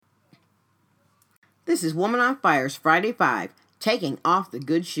This is Woman on Fire's Friday 5, taking off the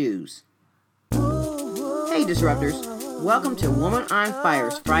good shoes. Hey Disruptors, welcome to Woman on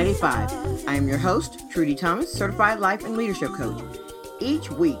Fire's Friday 5. I am your host, Trudy Thomas, Certified Life and Leadership Coach. Each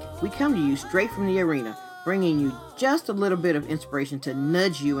week, we come to you straight from the arena, bringing you just a little bit of inspiration to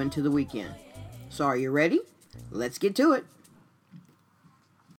nudge you into the weekend. So are you ready? Let's get to it.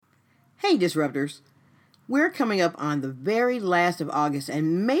 Hey Disruptors, we're coming up on the very last of August,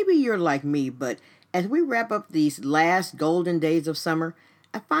 and maybe you're like me, but as we wrap up these last golden days of summer,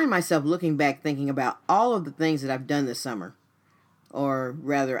 I find myself looking back thinking about all of the things that I've done this summer. Or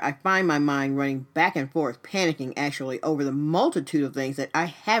rather, I find my mind running back and forth, panicking actually over the multitude of things that I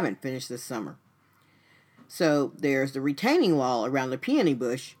haven't finished this summer. So there's the retaining wall around the peony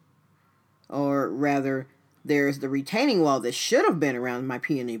bush, or rather, there's the retaining wall that should have been around my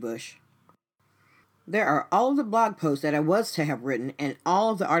peony bush. There are all of the blog posts that I was to have written and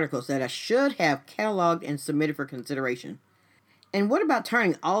all of the articles that I should have cataloged and submitted for consideration. And what about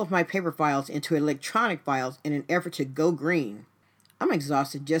turning all of my paper files into electronic files in an effort to go green? I'm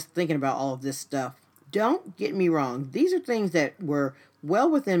exhausted just thinking about all of this stuff. Don't get me wrong, these are things that were well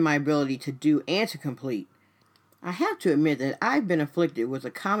within my ability to do and to complete. I have to admit that I've been afflicted with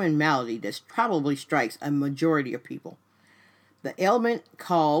a common malady that probably strikes a majority of people. The ailment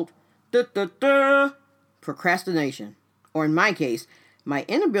called procrastination, or in my case, my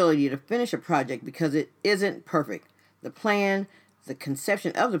inability to finish a project because it isn't perfect. The plan, the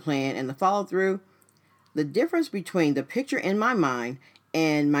conception of the plan, and the follow-through, the difference between the picture in my mind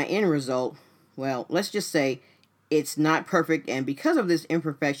and my end result, well, let's just say it's not perfect, and because of this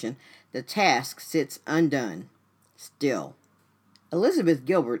imperfection, the task sits undone. Still. Elizabeth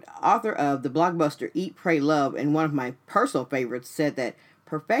Gilbert, author of the blockbuster Eat, Pray, Love, and one of my personal favorites, said that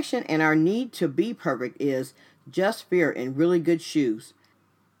perfection and our need to be perfect is just fear in really good shoes.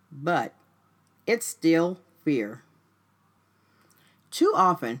 But it's still fear. Too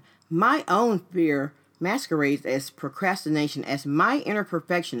often, my own fear masquerades as procrastination as my inner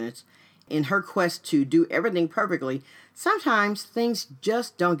perfectionist, in her quest to do everything perfectly, sometimes things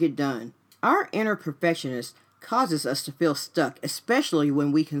just don't get done. Our inner perfectionist causes us to feel stuck, especially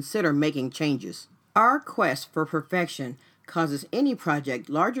when we consider making changes. Our quest for perfection causes any project,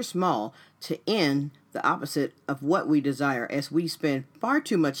 large or small, to end the opposite of what we desire, as we spend far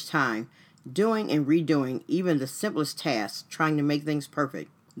too much time doing and redoing even the simplest tasks, trying to make things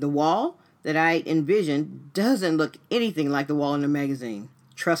perfect. The wall that I envisioned doesn't look anything like the wall in the magazine.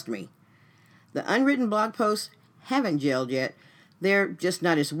 Trust me. The unwritten blog posts haven't gelled yet. They're just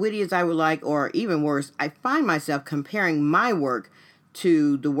not as witty as I would like, or even worse, I find myself comparing my work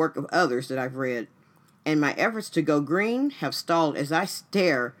to the work of others that I've read. And my efforts to go green have stalled as I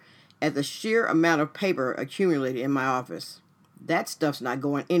stare at the sheer amount of paper accumulated in my office. That stuff's not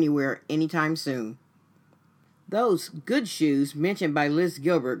going anywhere anytime soon. Those good shoes mentioned by Liz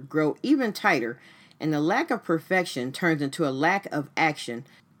Gilbert grow even tighter, and the lack of perfection turns into a lack of action,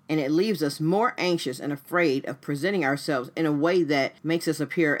 and it leaves us more anxious and afraid of presenting ourselves in a way that makes us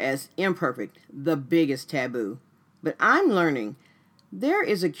appear as imperfect, the biggest taboo. But I'm learning there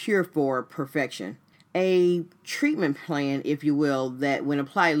is a cure for perfection. A treatment plan, if you will, that when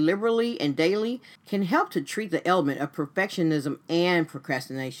applied liberally and daily can help to treat the ailment of perfectionism and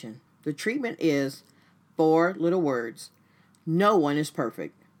procrastination. The treatment is 4 little words. No one is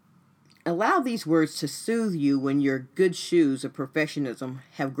perfect. Allow these words to soothe you when your good shoes of perfectionism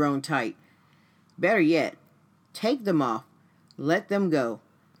have grown tight. Better yet, take them off. Let them go.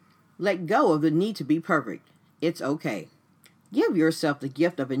 Let go of the need to be perfect. It's okay. Give yourself the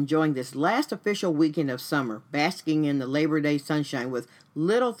gift of enjoying this last official weekend of summer, basking in the Labor Day sunshine with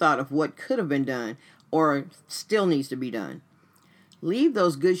little thought of what could have been done or still needs to be done. Leave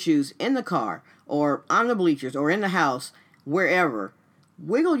those good shoes in the car or on the bleachers or in the house, wherever.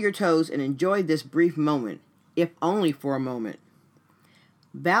 Wiggle your toes and enjoy this brief moment, if only for a moment.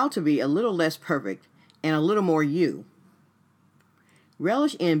 Vow to be a little less perfect and a little more you.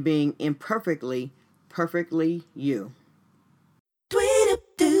 Relish in being imperfectly, perfectly you.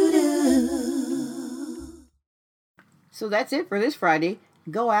 So that's it for this Friday.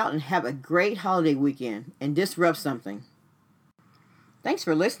 Go out and have a great holiday weekend and disrupt something. Thanks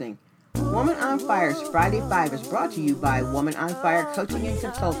for listening. Woman on Fire's Friday 5 is brought to you by Woman on Fire Coaching and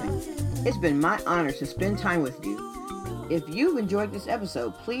Consulting. It's been my honor to spend time with you. If you've enjoyed this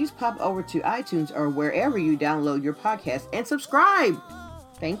episode, please pop over to iTunes or wherever you download your podcast and subscribe.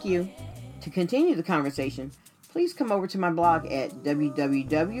 Thank you. To continue the conversation, please come over to my blog at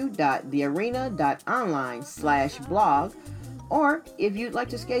www.thearena.online/blog Or if you'd like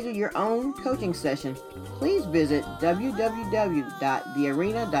to schedule your own coaching session, please visit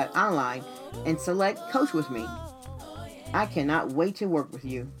www.thearena.online and select Coach with Me. I cannot wait to work with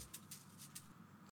you.